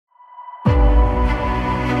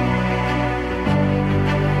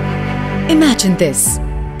Imagine this,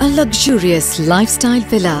 a luxurious lifestyle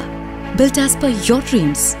villa built as per your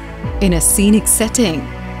dreams in a scenic setting,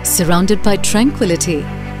 surrounded by tranquility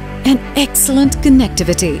and excellent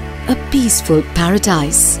connectivity, a peaceful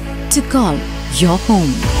paradise to call your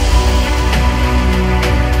home.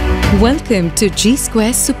 Welcome to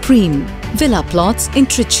GSquare Supreme Villa Plots in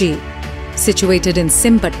Trichy. Situated in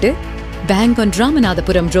Sembattu, bang on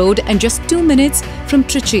Ramanathapuram Road and just 2 minutes from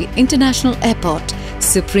Trichy International Airport,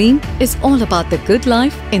 Supreme is all about the good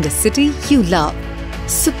life in the city you love.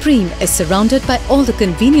 Supreme is surrounded by all the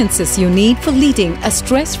conveniences you need for leading a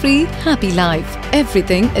stress-free, happy life.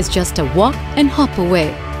 Everything is just a walk and hop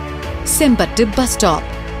away. Sembattu bus stop,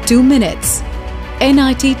 2 minutes.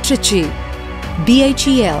 NIT Trichy,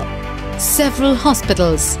 BHEL, several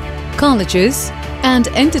hospitals, colleges and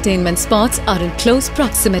entertainment spots are in close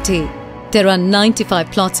proximity. There are 95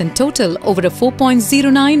 plots in total over a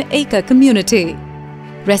 4.09-acre community.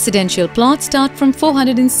 Residential plots start from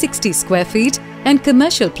 460 square feet and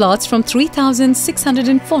commercial plots from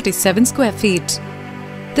 3,647 square feet.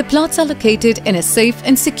 The plots are located in a safe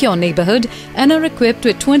and secure neighborhood and are equipped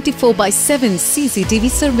with 24/7 CCTV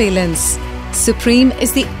surveillance. Supreme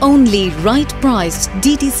is the only right-priced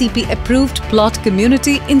DTCP-approved plot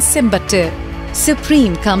community in Sembattu.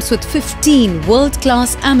 Supreme comes with 15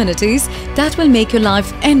 world-class amenities that will make your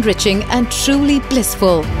life enriching and truly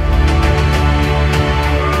blissful.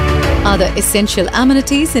 Other essential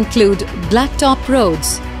amenities include blacktop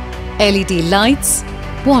roads, LED lights,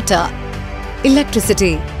 water,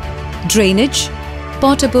 electricity, drainage,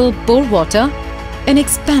 potable bore water, an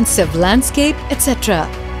expansive landscape, etc.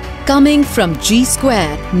 Coming from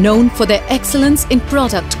GSquare, known for their excellence in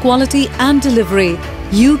product quality and delivery,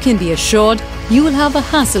 you can be assured you will have a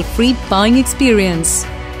hassle-free buying experience.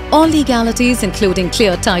 All legalities including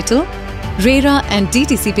clear title, RERA and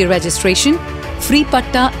DTCP registration, free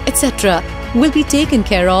patta, etc. will be taken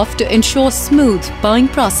care of to ensure smooth buying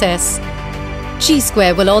process.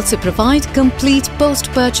 GSquare will also provide complete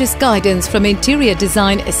post-purchase guidance from interior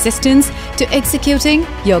design assistance to executing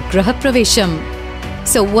your Graha Pravesham.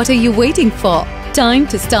 So what are you waiting for? Time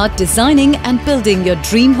to start designing and building your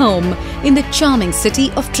dream home in the charming city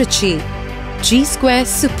of Trichy. GSquare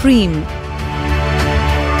Supreme.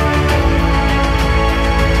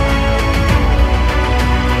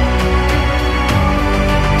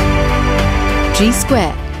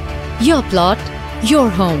 GSquare. Your plot, your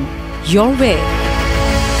home, your way.